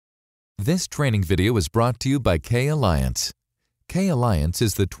This training video is brought to you by K-Alliance. K-Alliance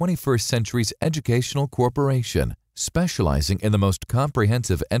is the 21st century's educational corporation, specializing in the most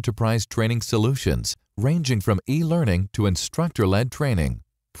comprehensive enterprise training solutions, ranging from e-learning to instructor-led training.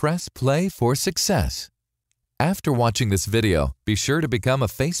 Press play for success. After watching this video, be sure to become a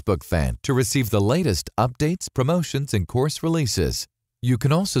Facebook fan to receive the latest updates, promotions, and course releases. You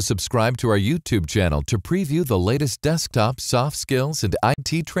can also subscribe to our YouTube channel to preview the latest desktop, soft skills, and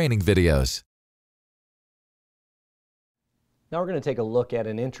IT training videos. Now we're going to take a look at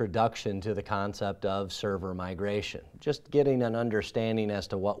an introduction to the concept of server migration, just getting an understanding as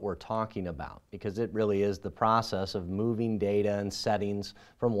to what we're talking about, because it really is the process of moving data and settings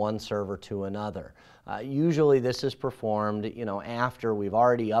from one server to another. Usually this is performed, after we've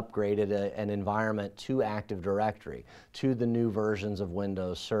already upgraded an environment to Active Directory, to the new versions of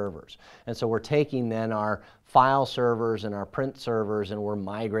Windows servers. And so we're taking then our file servers and our print servers and we're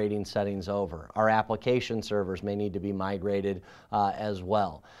migrating settings over. Our application servers may need to be migrated as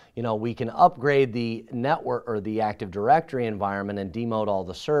well. We can upgrade the network or the Active Directory environment and demote all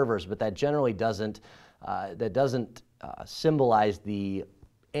the servers, but that generally doesn't symbolize the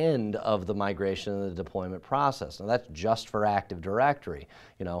end of the migration and the deployment process. Now that's just for Active Directory.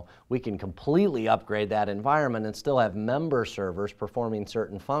 We can completely upgrade that environment and still have member servers performing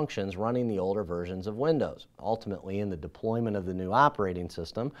certain functions running the older versions of Windows. Ultimately, in the deployment of the new operating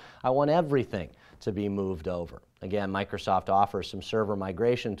system, I want everything to be moved over. Again, Microsoft offers some server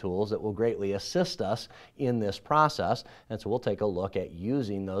migration tools that will greatly assist us in this process, and so we'll take a look at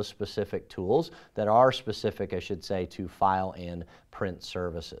using those specific tools that are specific, I should say, to file and print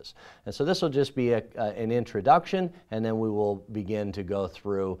services. And so this will just be an introduction, and then we will begin to go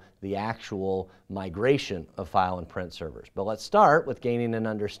through the actual migration of file and print servers. But let's start with gaining an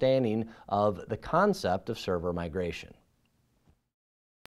understanding of the concept of server migration.